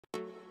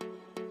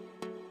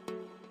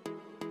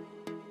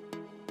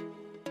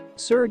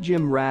Sir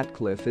Jim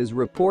Ratcliffe is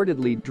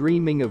reportedly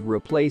dreaming of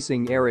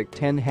replacing Erik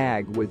ten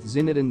Hag with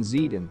Zinedine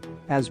Zidane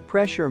as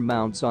pressure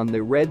mounts on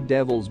the Red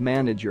Devils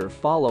manager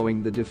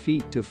following the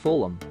defeat to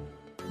Fulham.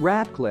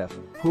 Ratcliffe,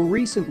 who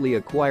recently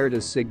acquired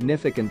a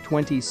significant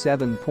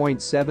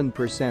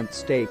 27.7%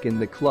 stake in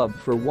the club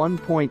for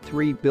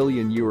 €1.3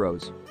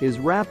 billion, is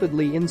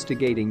rapidly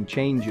instigating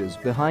changes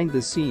behind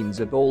the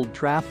scenes at Old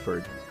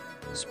Trafford.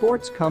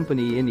 Sports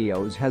company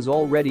Ineos has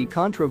already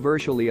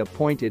controversially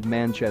appointed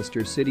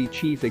Manchester City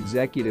chief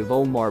executive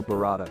Omar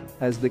Barada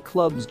as the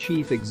club's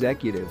chief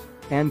executive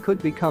and could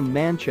become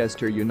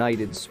Manchester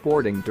United's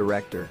sporting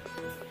director.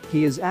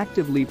 He is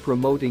actively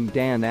promoting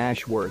Dan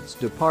Ashworth's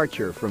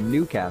departure from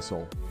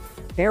Newcastle.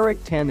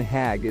 Erik ten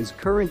Hag is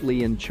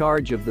currently in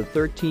charge of the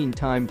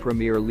 13-time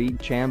Premier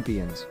League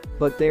champions,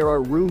 but there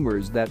are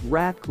rumors that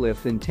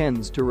Ratcliffe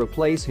intends to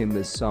replace him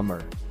this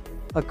summer.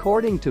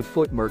 According to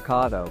Foot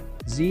Mercato,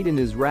 Zidane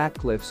is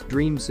Ratcliffe's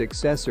dream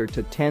successor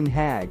to ten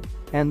Hag,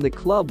 and the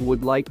club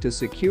would like to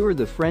secure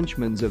the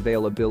Frenchman's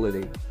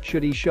availability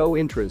should he show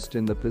interest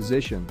in the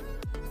position.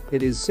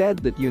 It is said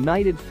that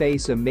United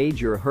face a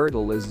major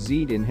hurdle as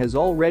Zidane has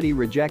already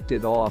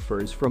rejected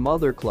offers from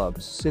other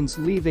clubs since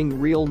leaving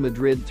Real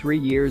Madrid 3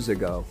 years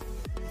ago.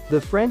 The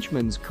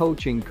Frenchman's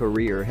coaching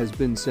career has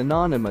been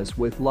synonymous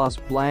with Los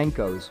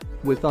Blancos,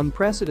 with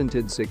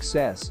unprecedented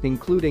success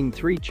including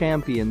 3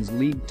 Champions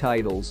League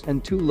titles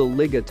and 2 La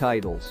Liga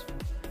titles.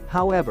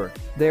 However,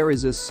 there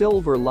is a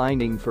silver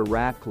lining for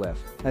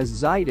Ratcliffe, as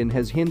Zidane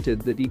has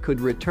hinted that he could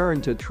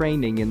return to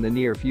training in the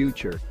near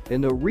future.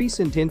 In a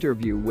recent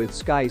interview with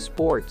Sky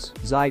Sports,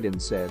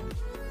 Zidane said,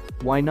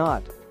 "Why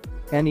not?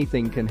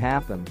 Anything can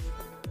happen.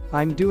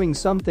 I'm doing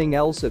something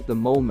else at the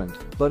moment,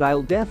 but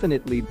I'll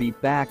definitely be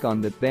back on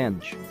the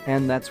bench,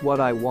 and that's what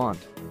I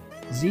want."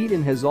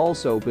 Zidane has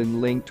also been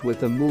linked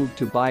with a move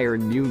to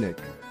Bayern Munich.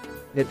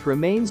 It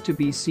remains to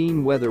be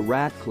seen whether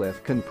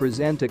Ratcliffe can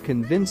present a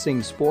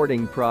convincing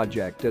sporting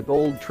project at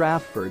Old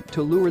Trafford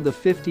to lure the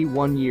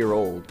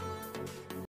 51-year-old.